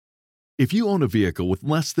If you own a vehicle with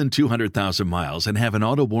less than 200,000 miles and have an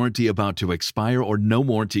auto warranty about to expire or no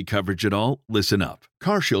warranty coverage at all, listen up.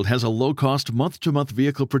 CarShield has a low-cost month-to-month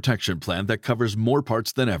vehicle protection plan that covers more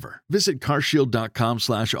parts than ever. Visit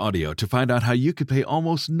carshield.com/audio to find out how you could pay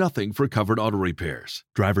almost nothing for covered auto repairs.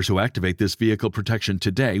 Drivers who activate this vehicle protection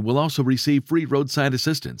today will also receive free roadside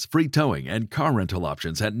assistance, free towing, and car rental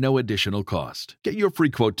options at no additional cost. Get your free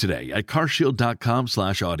quote today at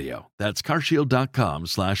carshield.com/audio. That's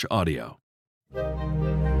carshield.com/audio.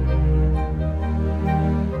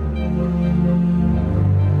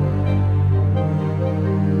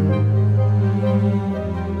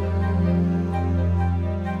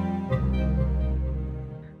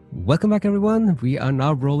 Welcome back, everyone. We are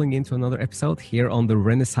now rolling into another episode here on the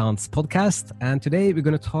Renaissance Podcast. And today we're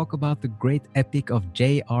going to talk about the great epic of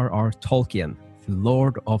J.R.R. Tolkien, The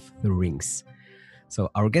Lord of the Rings. So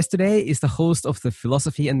our guest today is the host of the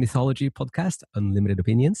Philosophy and Mythology podcast, Unlimited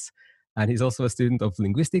Opinions. And he's also a student of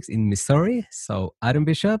linguistics in Missouri. So Adam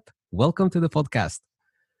Bishop, welcome to the podcast.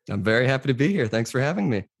 I'm very happy to be here. Thanks for having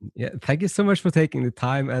me. Yeah, thank you so much for taking the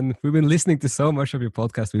time. And we've been listening to so much of your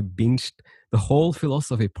podcast. We binged the whole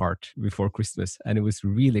philosophy part before Christmas, and it was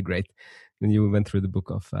really great. And you went through the book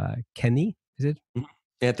of Kenny, is it?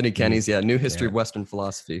 Anthony Kenny's, New History of Western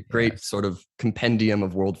Philosophy. Great sort of compendium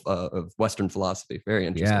of of Western philosophy. Very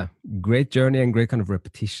interesting. Yeah, great journey and great kind of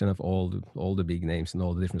repetition of all the big names and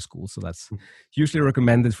all the different schools. So that's hugely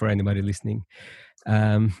recommended for anybody listening.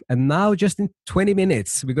 And now, just in 20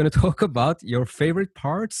 minutes, we're going to talk about your favorite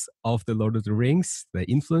parts of The Lord of the Rings, the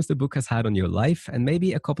influence the book has had on your life, and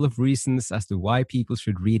maybe a couple of reasons as to why people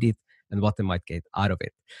should read it and what they might get out of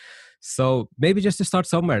it. So maybe just to start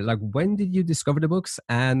somewhere, like when did you discover the books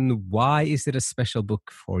and why is it a special book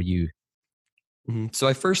for you? So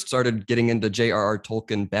I first started getting into J.R.R.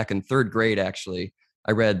 Tolkien back in third grade, actually.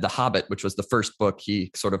 I read The Hobbit, which was the first book he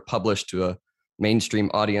sort of published to a mainstream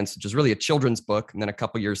audience, which is really a children's book. And then a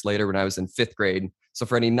couple years later when I was in fifth grade. So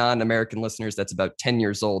for any non-American listeners, that's about 10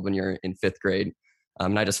 years old when you're in fifth grade.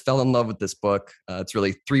 And I just fell in love with this book. It's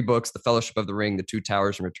really three books: The Fellowship of the Ring, The Two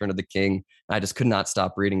Towers, and Return of the King. And I just could not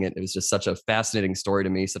stop reading it. It was just such a fascinating story to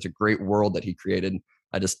me, such a great world that he created.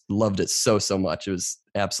 I just loved it so much. It was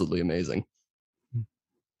absolutely amazing.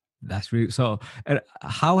 That's really so. And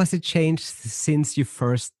how has it changed since you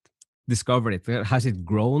first discovered it? Has it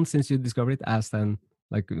grown since you discovered it as then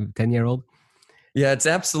like 10-year-old? Yeah, it's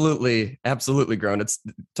absolutely grown.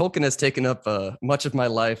 Tolkien has taken up much of my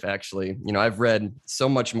life, actually. You know, I've read so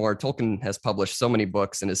much more. Tolkien has published so many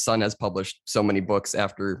books, and his son has published so many books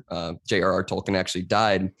after J.R.R. Tolkien actually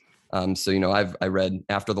died. So, you know, I read,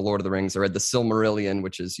 after The Lord of the Rings, I read the Silmarillion,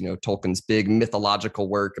 which is, you know, Tolkien's big mythological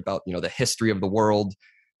work about, you know, the history of the world.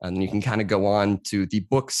 And you can kind of go on to the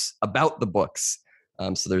books about the books.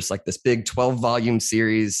 So there's like this big 12-volume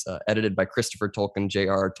series edited by Christopher Tolkien,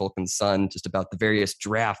 J.R.R. Tolkien's son, just about the various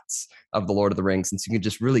drafts of The Lord of the Rings. And so you can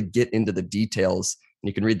just really get into the details. And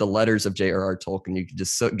you can read the letters of J.R.R. Tolkien. You can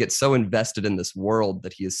just get so invested in this world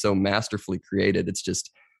that he has so masterfully created. It's just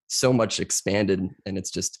so much expanded, and it's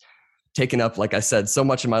just taken up, like I said, so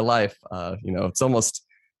much of my life. You know, it's almost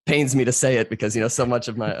pains me to say it because, you know, so much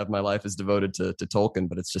of my life is devoted to Tolkien,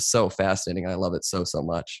 but it's just so fascinating. I love it so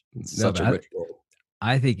much. It's such a rich world.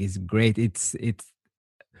 I think it's great. It's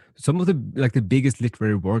some of the biggest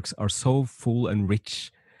literary works are so full and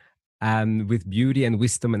rich and with beauty and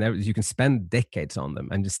wisdom and everything. You can spend decades on them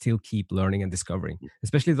and just still keep learning and discovering,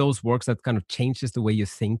 especially those works that kind of changes the way you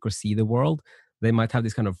think or see the world. They might have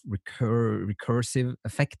this kind of recursive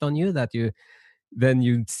effect on you that you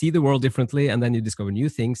see the world differently, and then you discover new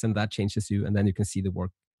things, and that changes you, and then you can see the work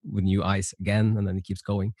with new eyes again, and then it keeps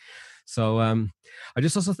going. So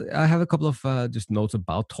I have a couple of just notes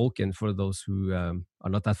about Tolkien for those who are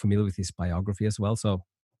not that familiar with his biography as well. So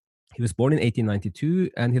he was born in 1892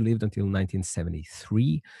 and he lived until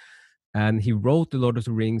 1973. And he wrote The Lord of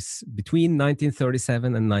the Rings between 1937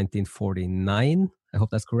 and 1949. I hope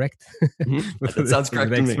that's correct. Mm-hmm. That sounds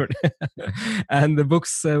correct to me. And the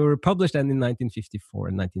books were published then in 1954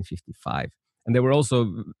 and 1955. And they were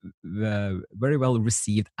also very well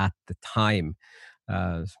received at the time.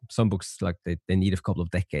 Some books, like they need a couple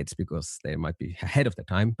of decades because they might be ahead of their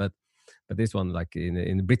time. But this one, like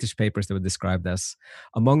in the British papers, they were described as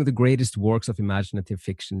among the greatest works of imaginative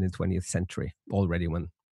fiction in the 20th century already when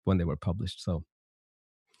they were published. So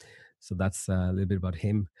that's a little bit about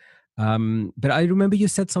him. But I remember you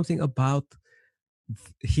said something about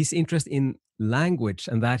his interest in language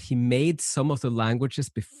and that he made some of the languages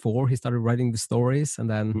before he started writing the stories. And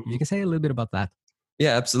then you can say a little bit about that.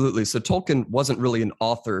 Yeah, absolutely. So Tolkien wasn't really an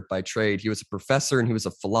author by trade. He was a professor and he was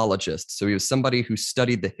a philologist. So he was somebody who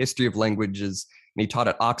studied the history of languages and he taught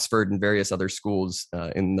at Oxford and various other schools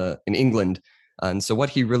in England. And so what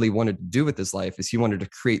he really wanted to do with his life is he wanted to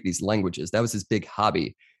create these languages. That was his big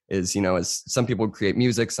hobby. Is, as some people would create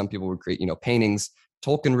music, some people would create, paintings.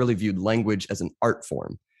 Tolkien really viewed language as an art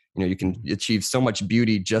form. You can achieve so much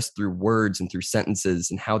beauty just through words and through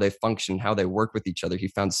sentences and how they function, how they work with each other. He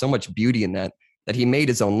found so much beauty in that he made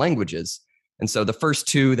his own languages. And so the first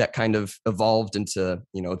two that kind of evolved into,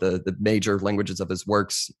 the major languages of his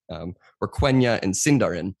works were Quenya and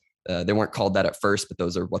Sindarin. They weren't called that at first, but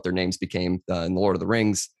those are what their names became in The Lord of the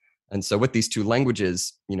Rings. And so with these two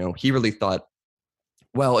languages, he really thought,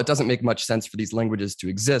 well, it doesn't make much sense for these languages to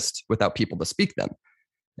exist without people to speak them.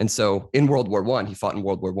 And so in World War I, he fought in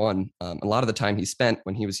World War I. A lot of the time he spent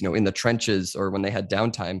when he was, in the trenches or when they had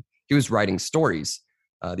downtime, he was writing stories,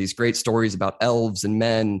 these great stories about elves and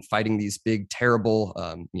men fighting these big, terrible,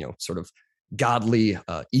 sort of godly,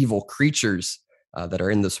 evil creatures that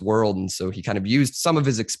are in this world. And so he kind of used some of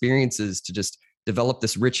his experiences to just develop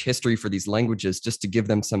this rich history for these languages, just to give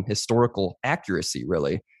them some historical accuracy,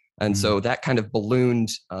 really. And so that kind of ballooned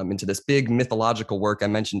into this big mythological work I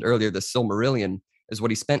mentioned earlier. The Silmarillion is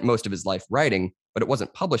what he spent most of his life writing, but it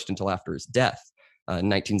wasn't published until after his death. In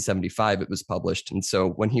 1975, it was published. And so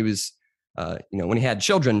when he was, when he had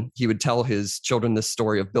children, he would tell his children this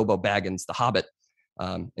story of Bilbo Baggins, the Hobbit.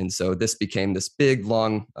 And so this became this big,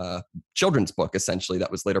 long children's book, essentially,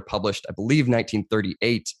 that was later published, I believe,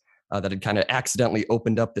 1938, that had kind of accidentally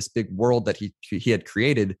opened up this big world that he had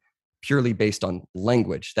created purely based on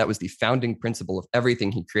language. That was the founding principle of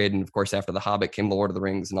everything he created. And of course, after The Hobbit came The Lord of the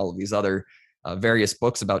Rings and all of these other various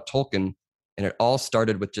books about Tolkien. And it all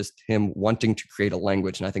started with just him wanting to create a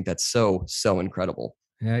language. And I think that's so, so incredible.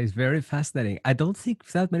 Yeah, it's very fascinating. I don't think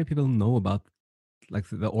that many people know about like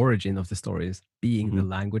the origin of the stories being the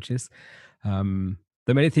languages. There are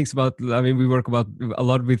many things about, we work about a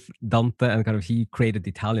lot with Dante, and kind of he created the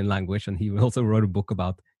Italian language, and he also wrote a book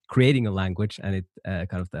about creating a language, and it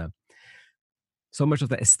kind of so much of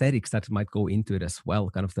the aesthetics that might go into it as well,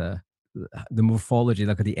 kind of the morphology,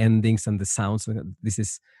 like the endings and the sounds. This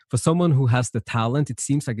is, for someone who has the talent, it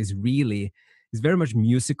seems like it's very much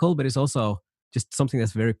musical, but it's also just something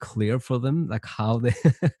that's very clear for them, like how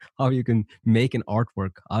you can make an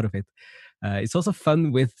artwork out of it. It's also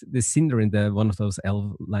fun with the Sindarin, one of those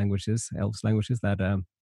elves languages that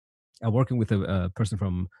are working with a person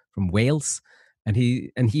from Wales. And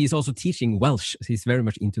he is also teaching Welsh. He's very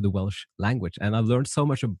much into the Welsh language. And I've learned so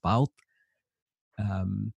much about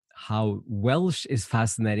how Welsh is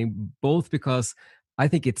fascinating, both because I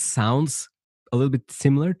think it sounds a little bit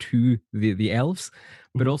similar to the elves,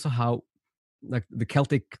 but also how like the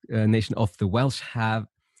Celtic nation of the Welsh have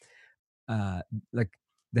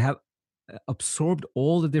they have absorbed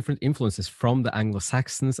all the different influences from the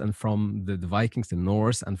Anglo-Saxons and from the Vikings, the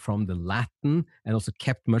Norse, and from the Latin, and also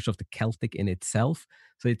kept much of the Celtic in itself.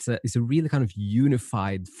 So it's a really kind of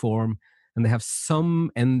unified form, and they have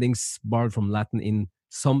some endings borrowed from Latin in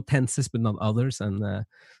some tenses, but not others. And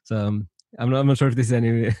so I'm not sure if this is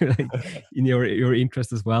any like, in your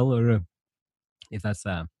interest as well, or if that's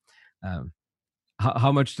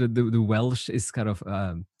how much the Welsh is kind of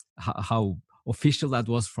how official that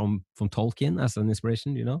was from Tolkien as an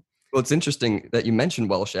inspiration, Well, it's interesting that you mentioned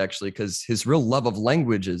Welsh, actually, because his real love of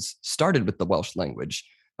languages started with the Welsh language.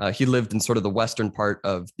 He lived in sort of the western part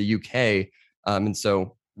of the UK. And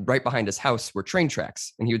so right behind his house were train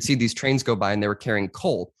tracks. And he would see these trains go by, and they were carrying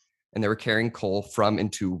coal. And they were carrying coal from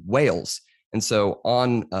into Wales. And so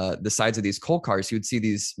on the sides of these coal cars, he would see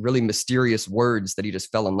these really mysterious words that he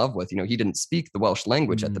just fell in love with. He didn't speak the Welsh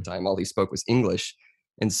language at the time. All he spoke was English.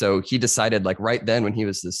 And so he decided, like right then when he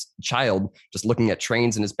was this child, just looking at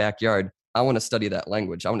trains in his backyard, I want to study that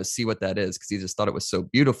language. I want to see what that is, because he just thought it was so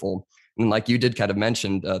beautiful. And like you did kind of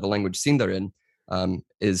mention, the language Sindarin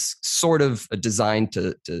is sort of designed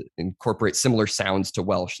to incorporate similar sounds to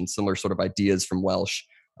Welsh and similar sort of ideas from Welsh.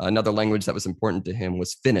 Another language that was important to him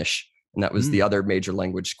was Finnish. And that was the other major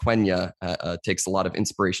language. Quenya takes a lot of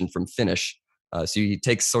inspiration from Finnish. So he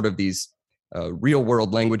takes sort of these real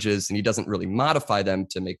world languages, and he doesn't really modify them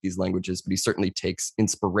to make these languages, but he certainly takes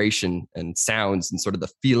inspiration and sounds and sort of the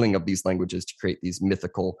feeling of these languages to create these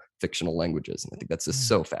mythical fictional languages. And I think that's just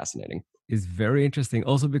so fascinating. It's very interesting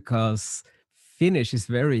also because Finnish is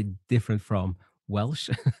very different from Welsh.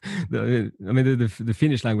 The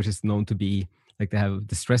Finnish language is known to be like they have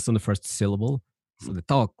the stress on the first syllable. So they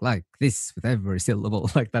talk like this with every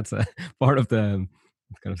syllable. Like that's a part of the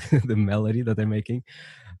kind of the melody that they're making.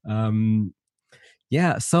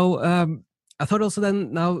 So I thought also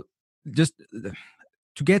then now just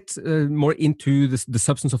to get more into the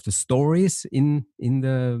substance of the stories in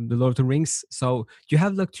the Lord of the Rings. So do you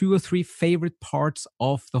have like 2 or 3 favorite parts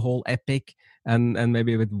of the whole epic, and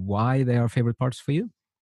maybe with why they are favorite parts for you?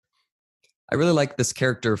 I really like this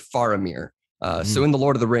character Faramir. So in the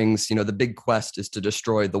Lord of the Rings, the big quest is to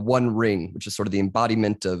destroy the One Ring, which is sort of the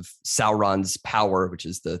embodiment of Sauron's power, which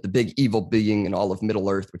is the big evil being in all of Middle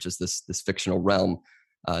Earth, which is this fictional realm.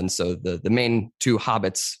 And so the main 2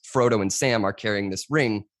 hobbits, Frodo and Sam, are carrying this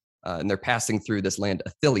ring, and they're passing through this land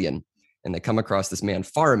Ithilien, and they come across this man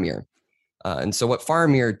Faramir. And so what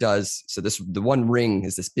Faramir does, the One Ring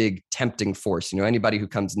is this big tempting force. Anybody who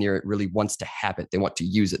comes near it really wants to have it. They want to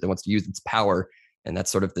use it. They want to use its power. And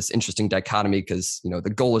that's sort of this interesting dichotomy because,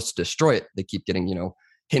 the goal is to destroy it. They keep getting,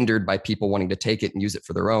 hindered by people wanting to take it and use it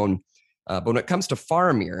for their own. But when it comes to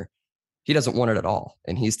Faramir, he doesn't want it at all.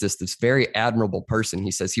 And he's this very admirable person.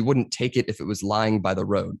 He says he wouldn't take it if it was lying by the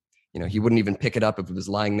road. He wouldn't even pick it up if it was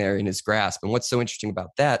lying there in his grasp. And what's so interesting about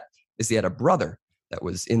that is he had a brother that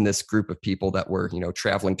was in this group of people that were,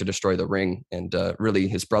 traveling to destroy the ring. And really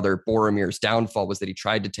his brother Boromir's downfall was that he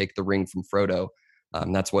tried to take the ring from Frodo.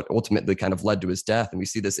 That's what ultimately kind of led to his death. And we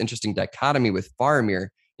see this interesting dichotomy with Faramir.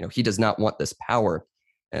 He does not want this power.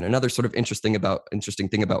 And another sort of interesting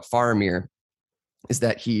thing about Faramir is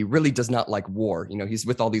that he really does not like war. He's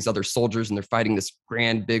with all these other soldiers and they're fighting this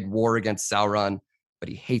grand big war against Sauron, but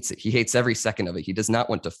he hates it. He hates every second of it. He does not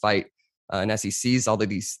want to fight. And as he sees all of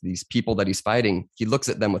these people that he's fighting, he looks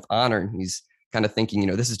at them with honor. And he's kind of thinking,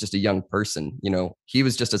 this is just a young person. He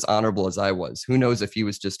was just as honorable as I was. Who knows if he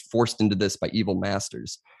was just forced into this by evil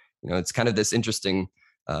masters? It's kind of this interesting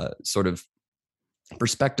sort of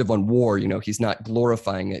perspective on war. He's not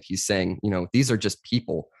glorifying it. He's saying, these are just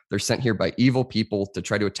people. They're sent here by evil people to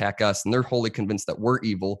try to attack us. And they're wholly convinced that we're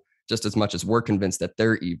evil just as much as we're convinced that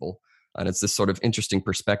they're evil. And it's this sort of interesting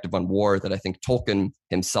perspective on war that I think Tolkien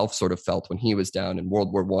himself sort of felt when he was down in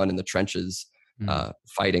World War I in the trenches,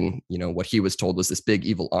 fighting, what he was told was this big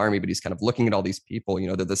evil army, but he's kind of looking at all these people,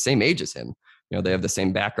 they're the same age as him, they have the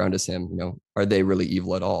same background as him, are they really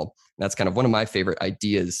evil at all? And that's kind of one of my favorite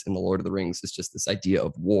ideas in the Lord of the Rings is just this idea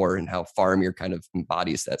of war and how Faramir kind of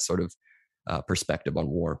embodies that sort of perspective on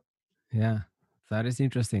war. Yeah. That is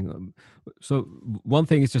interesting. So one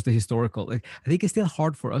thing is just the historical. I think it's still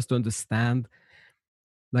hard for us to understand,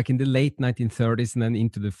 like in the late 1930s and then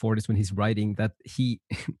into the 40s when he's writing, that he,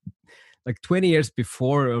 like 20 years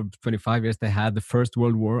before or 25 years, they had the First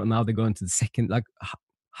World War, and now they go into the second. Like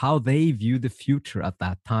how they view the future at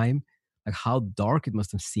that time, like how dark it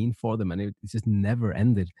must have seemed for them, and it just never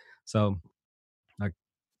ended. So, like,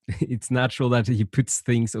 it's natural that he puts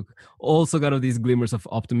things also kind of these glimmers of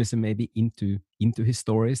optimism maybe into his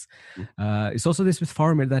stories. It's also this with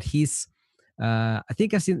Faramir that he's I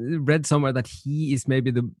think I've read somewhere that he is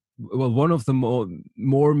maybe one of the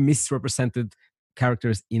more misrepresented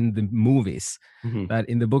characters in the movies. That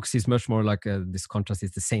in the books he's much more like this contrast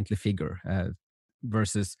is the saintly figure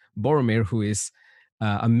versus Boromir, who is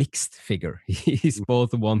a mixed figure. He's both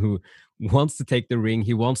the one who wants to take the ring,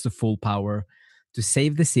 he wants the full power to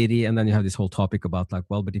save the city, and then you have this whole topic about like,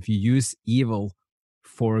 well, but if you use evil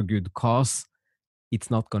for a good cause,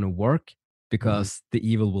 it's not going to work because the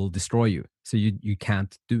evil will destroy you. So you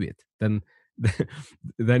can't do it. Then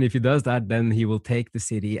if he does that, then he will take the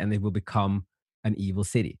city and it will become an evil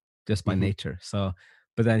city just by nature. So,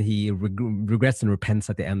 but then he regrets and repents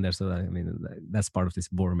at the end there. So I mean, that's part of this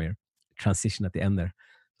Boromir transition at the end there.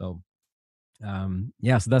 So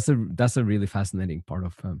so that's a really fascinating part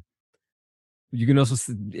of. You can also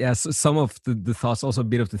some of the thoughts, also a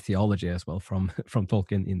bit of the theology as well from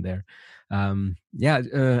Tolkien in there.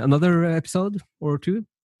 Another episode or two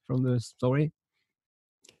from the story.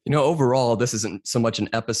 Overall, this isn't so much an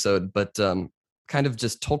episode, but kind of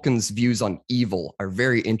just Tolkien's views on evil are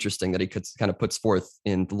very interesting that he kind of puts forth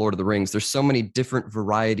in The Lord of the Rings. There's so many different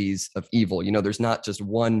varieties of evil. There's not just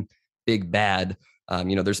one big bad.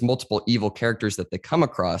 There's multiple evil characters that they come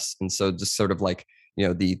across. And so just sort of like,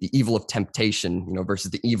 the evil of temptation, versus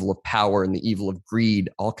the evil of power and the evil of greed,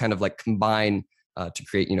 all kind of like combine to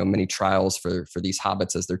create, many trials for these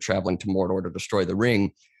hobbits as they're traveling to Mordor to destroy the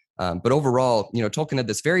ring. But overall, Tolkien had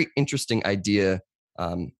this very interesting idea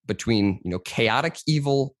between, chaotic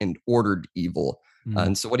evil and ordered evil.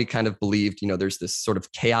 And so what he kind of believed, there's this sort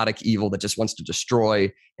of chaotic evil that just wants to destroy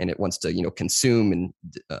and it wants to, consume and,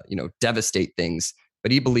 devastate things.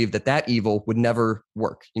 But he believed that evil would never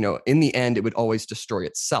work. In the end, it would always destroy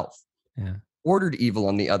itself. Ordered evil,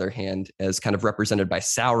 on the other hand, as kind of represented by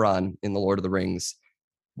Sauron in The Lord of the Rings,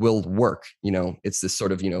 will work. It's this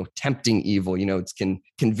sort of, tempting evil, it can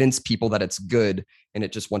convince people that it's good, and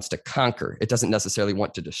it just wants to conquer. It doesn't necessarily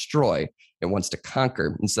want to destroy. It wants to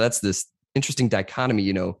conquer. And so that's this interesting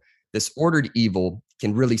dichotomy. This ordered evil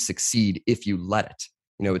can really succeed if you let it.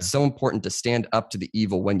 It's so important to stand up to the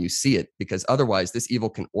evil when you see it, because otherwise this evil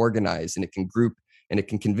can organize and it can group and it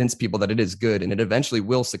can convince people that it is good, and it eventually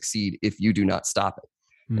will succeed if you do not stop it.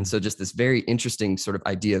 And so just this very interesting sort of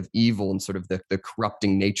idea of evil and sort of the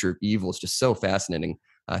corrupting nature of evil is just so fascinating.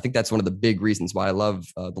 I think that's one of the big reasons why I love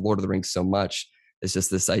The Lord of the Rings so much, is just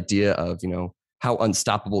this idea of, how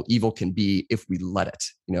unstoppable evil can be if we let it.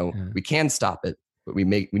 We can stop it, but we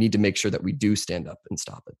need to make sure that we do stand up and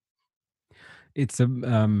stop it. It's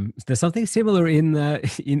there's something similar in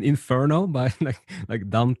Inferno by like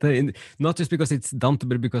Dante, not just because it's Dante,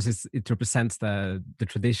 but because it represents the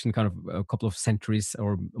tradition, kind of a couple of centuries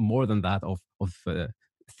or more than that of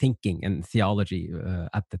thinking and theology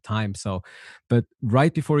at the time. So, but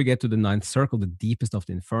right before you get to the ninth circle, the deepest of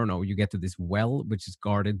the Inferno, you get to this well which is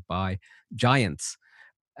guarded by giants,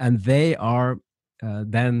 and they are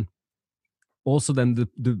then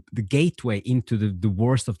the gateway into the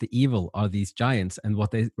worst of the evil are these giants. And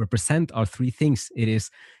what they represent are three things. It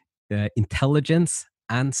is intelligence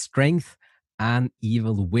and strength and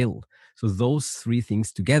evil will. So those three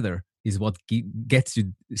things together is what gets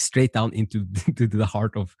you straight down into to the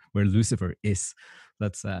heart of where Lucifer is.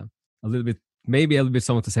 That's maybe a little bit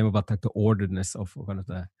somewhat the same about like the orderedness of kind of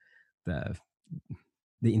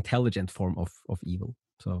the intelligent form of evil.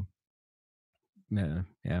 So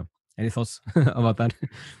yeah. Any thoughts about that?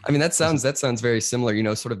 I mean, that sounds very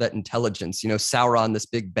similar, sort of that intelligence. Sauron, this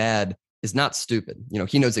big bad, is not stupid.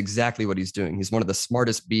 He knows exactly what he's doing. He's one of the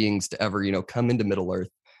smartest beings to ever, come into Middle Earth.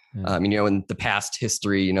 Yeah. In the past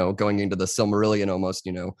history, going into the Silmarillion almost,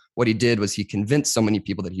 what he did was he convinced so many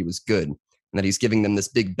people that he was good and that he's giving them this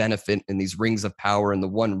big benefit and these rings of power, and the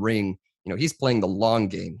one ring, he's playing the long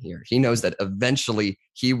game here. He knows that eventually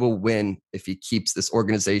he will win if he keeps this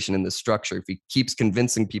organization and this structure. If he keeps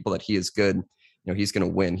convincing people that he is good, he's going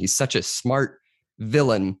to win. He's such a smart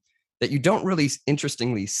villain that you don't really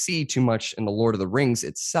interestingly see too much in the Lord of the Rings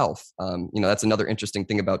itself. That's another interesting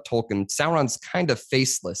thing about Tolkien. Sauron's kind of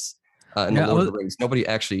faceless in the Lord of the Rings. Nobody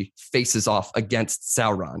actually faces off against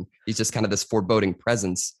Sauron. He's just kind of this foreboding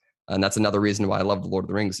presence. And that's another reason why I love The Lord of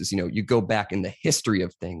the Rings is, you go back in the history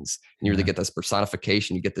of things and you really get this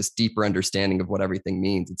personification, you get this deeper understanding of what everything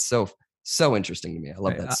means. It's so interesting to me. I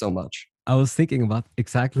love that so much. I was thinking about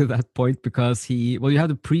exactly that point because you have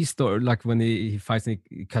the priest, or like when he fights and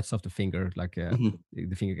he cuts off the finger, like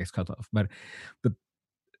the finger gets cut off. But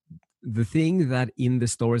the thing that in the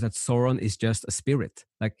stories that Sauron is just a spirit,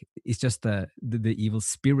 like it's just the evil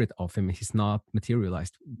spirit of him. He's not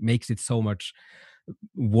materialized, makes it so much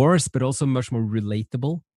worse, but also much more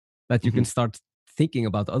relatable that you can start thinking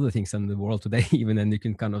about other things in the world today even, and you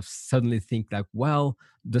can kind of suddenly think like, well,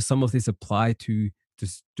 does some of this apply to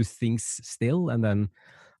things still? And then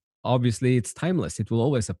obviously it's timeless. It will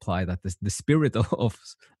always apply, that the spirit of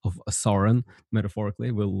Sauron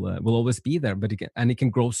metaphorically will always be there, but it can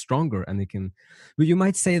grow stronger, and well, you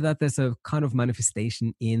might say that there's a kind of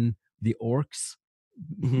manifestation in the orcs,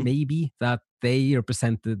 maybe, that they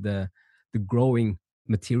represented the growing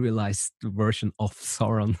materialized version of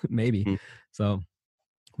Sauron, maybe. So,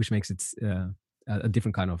 which makes it a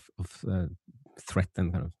different kind of threat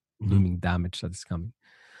and kind of looming damage that is coming.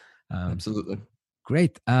 Absolutely.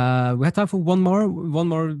 Great. We have time for one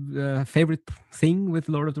more favorite thing with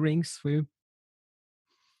Lord of the Rings for you.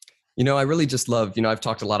 I really just love, I've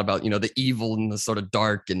talked a lot about, the evil and the sort of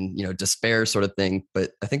dark and, despair sort of thing.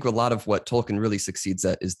 But I think a lot of what Tolkien really succeeds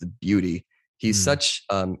at is the beauty. He's such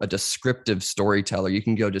a descriptive storyteller. You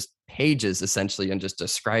can go just pages essentially and just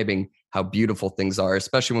describing how beautiful things are,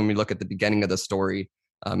 especially when we look at the beginning of the story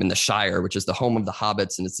in the Shire, which is the home of the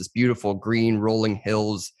hobbits. And it's this beautiful green rolling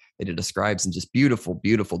hills that it describes in just beautiful,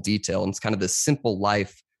 beautiful detail. And it's kind of this simple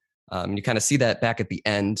life. You kind of see that back at the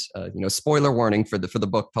end, spoiler warning for the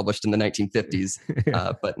book published in the 1950s.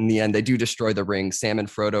 But in the end, they do destroy the ring. Sam and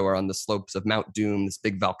Frodo are on the slopes of Mount Doom, this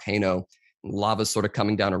big volcano, and lava's sort of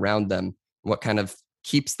coming down around them. What kind of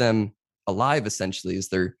keeps them alive essentially is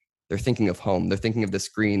they're thinking of home. They're thinking of this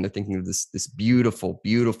green. They're thinking of this beautiful,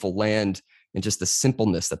 beautiful land, and just the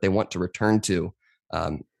simpleness that they want to return to.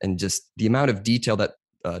 And just the amount of detail that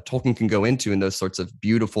Tolkien can go into in those sorts of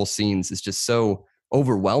beautiful scenes is just so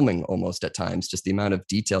overwhelming almost at times, just the amount of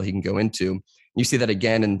detail he can go into. You see that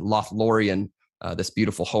again in Lothlorien, this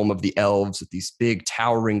beautiful home of the elves with these big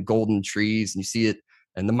towering golden trees. And you see it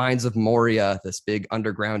in the Mines of Moria, this big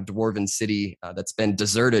underground dwarven city that's been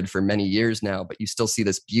deserted for many years now, but you still see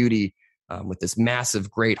this beauty with this massive,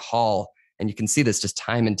 great hall. And you can see this just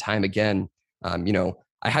time and time again.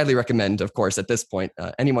 I highly recommend, of course, at this point,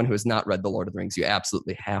 anyone who has not read The Lord of the Rings, you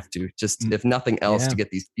absolutely have to, just if nothing else, to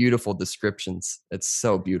get these beautiful descriptions. It's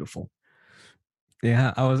so beautiful.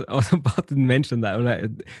 Yeah, I was about to mention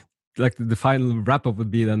that. Like the final wrap up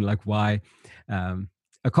would be then like why.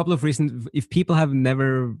 A couple of reasons. If people have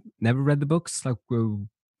never read the books, like one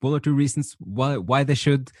or two reasons why they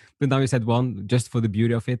should. But now you said one, just for the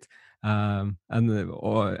beauty of it. And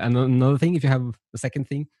another thing, if you have a second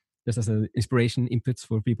thing, just as an inspiration, inputs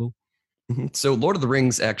for people. So Lord of the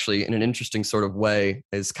Rings, actually, in an interesting sort of way,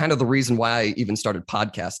 is kind of the reason why I even started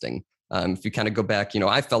podcasting. If you kind of go back,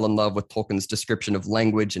 I fell in love with Tolkien's description of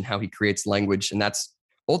language and how he creates language. And that's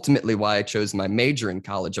ultimately why I chose my major in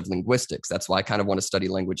college of linguistics. That's why I kind of want to study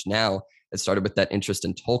language now. It started with that interest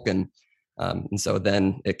in Tolkien. And so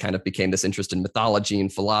then it kind of became this interest in mythology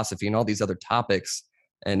and philosophy and all these other topics.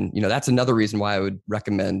 And, that's another reason why I would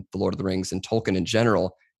recommend The Lord of the Rings and Tolkien in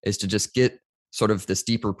general, is to just get sort of this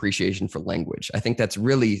deeper appreciation for language. I think that's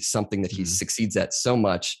really something that he succeeds at so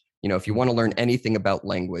much. If you want to learn anything about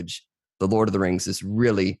language, The Lord of the Rings is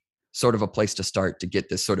really sort of a place to start to get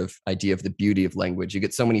this sort of idea of the beauty of language. You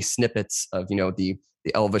get so many snippets of, the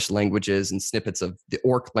Elvish languages and snippets of the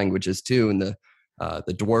Orc languages too, and the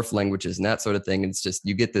dwarf languages and that sort of thing. And it's just,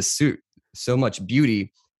 you get this so much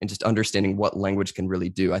beauty in just understanding what language can really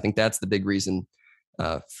do. I think that's the big reason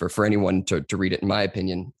for anyone to read it, in my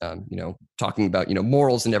opinion. Talking about,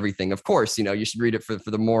 morals and everything. Of course, you should read it for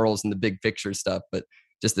the morals and the big picture stuff, but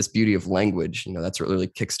just this beauty of language, that's what really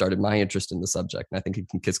kickstarted my interest in the subject. And I think it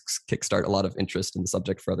can kickstart a lot of interest in the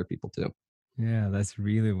subject for other people too. Yeah, that's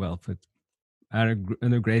really well put.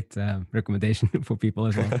 And a great recommendation for people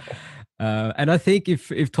as well. And I think if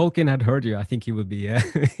Tolkien had heard you, I think he would be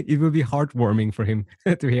it would be heartwarming for him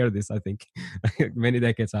to hear this. I think many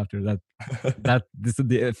decades after that this is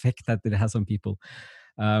the effect that it has on people.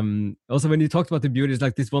 Also, when you talked about the beauty, it's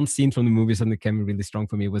like this one scene from the movie, something that came really strong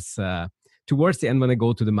for me was towards the end when I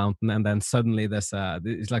go to the mountain, and then suddenly there's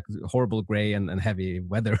it's like horrible gray and heavy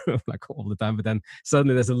weather like all the time, but then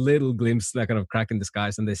suddenly there's a little glimpse, like kind of crack in the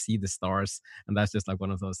skies, and they see the stars, and that's just like one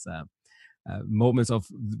of those moments of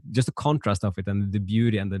just the contrast of it and the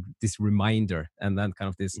beauty and this reminder, and then kind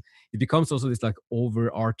of this, it becomes also this like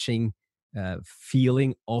overarching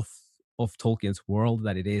feeling of Tolkien's world,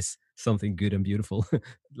 that it is something good and beautiful,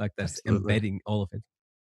 like that's Absolutely. Embedding all of it.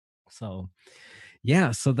 So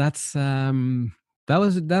yeah, so that's that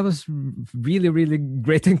was really, really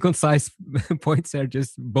great and concise points there,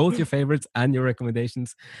 just both your favorites and your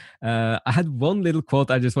recommendations. I had one little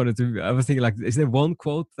quote I just wanted to, I was thinking like, is there one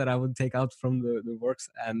quote that I would take out from the works?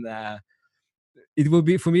 And it will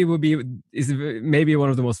be, for me, is maybe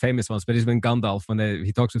one of the most famous ones, but it's when Gandalf, when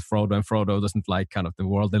he talks with Frodo, and Frodo doesn't like kind of the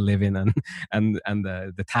world they live in and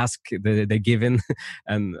the task they're given,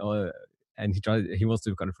 and he wants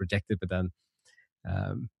to kind of reject it, but then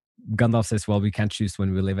Gandalf says, well, we can't choose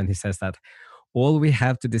when we live, and he says that all we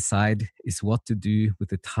have to decide is what to do with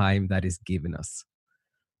the time that is given us.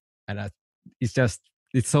 And it's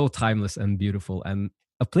so timeless and beautiful and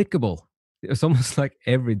applicable. It's almost like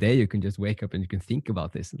every day you can just wake up and you can think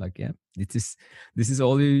about this. Like, yeah, this is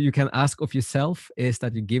all you can ask of yourself, is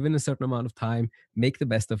that you're given a certain amount of time, make the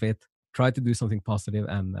best of it, try to do something positive,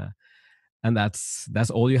 and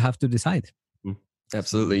that's all you have to decide.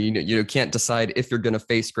 Absolutely. You can't decide if you're going to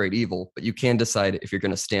face great evil, but you can decide if you're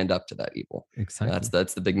going to stand up to that evil. Exactly.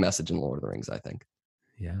 That's the big message in Lord of the Rings, I think.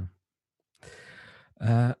 Yeah.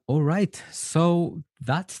 All right. So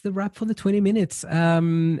that's the wrap for the 20 minutes.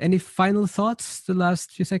 Any final thoughts, the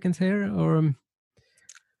last few seconds here, or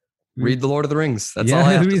read The Lord of the Rings. That's all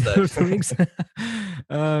I have to say. Lord of the Rings.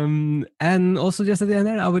 And also just at the end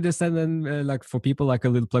there, I would just send in, like for people, like a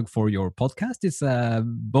little plug for your podcast. It's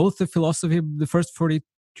both the philosophy, the first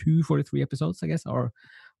 42, 43 episodes, I guess, are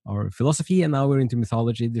philosophy, and now we're into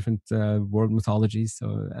mythology, different world mythologies.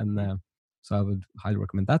 So I would highly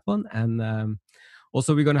recommend that one. And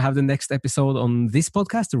also, we're going to have the next episode on this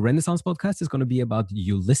podcast, the Renaissance podcast, is going to be about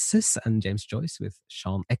Ulysses and James Joyce with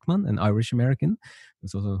Sean Ekman, an Irish American,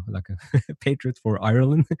 who's also like a patriot for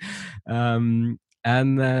Ireland.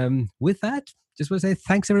 And with that, just want to say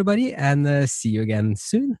thanks, everybody, and see you again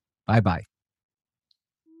soon. Bye-bye.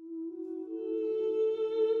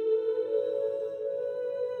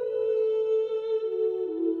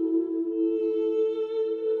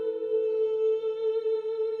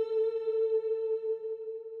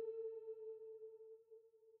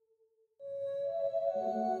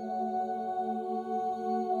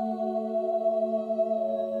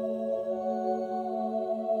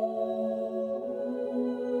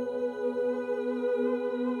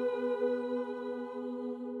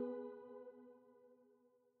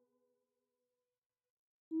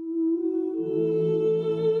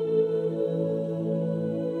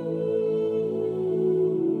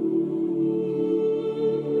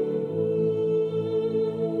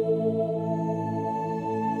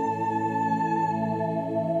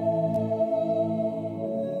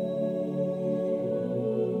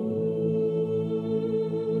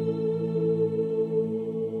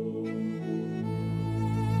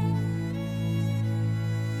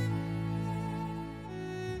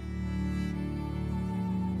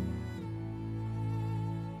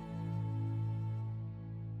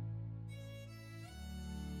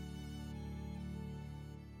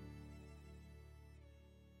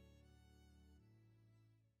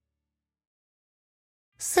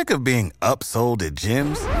 Sick of being upsold at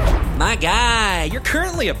gyms? My guy, you're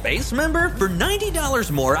currently a base member? For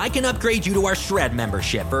 $90 more, I can upgrade you to our Shred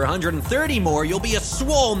membership. For $130 more, you'll be a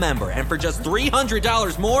Swole member. And for just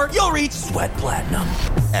 $300 more, you'll reach Sweat Platinum.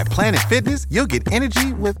 At Planet Fitness, you'll get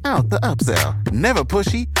energy without the upsell. Never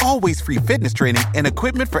pushy, always free fitness training and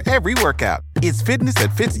equipment for every workout. It's fitness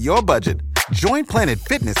that fits your budget. Join Planet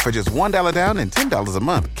Fitness for just $1 down and $10 a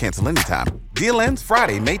month. Cancel anytime. Deal ends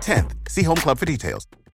Friday, May 10th. See Home Club for details.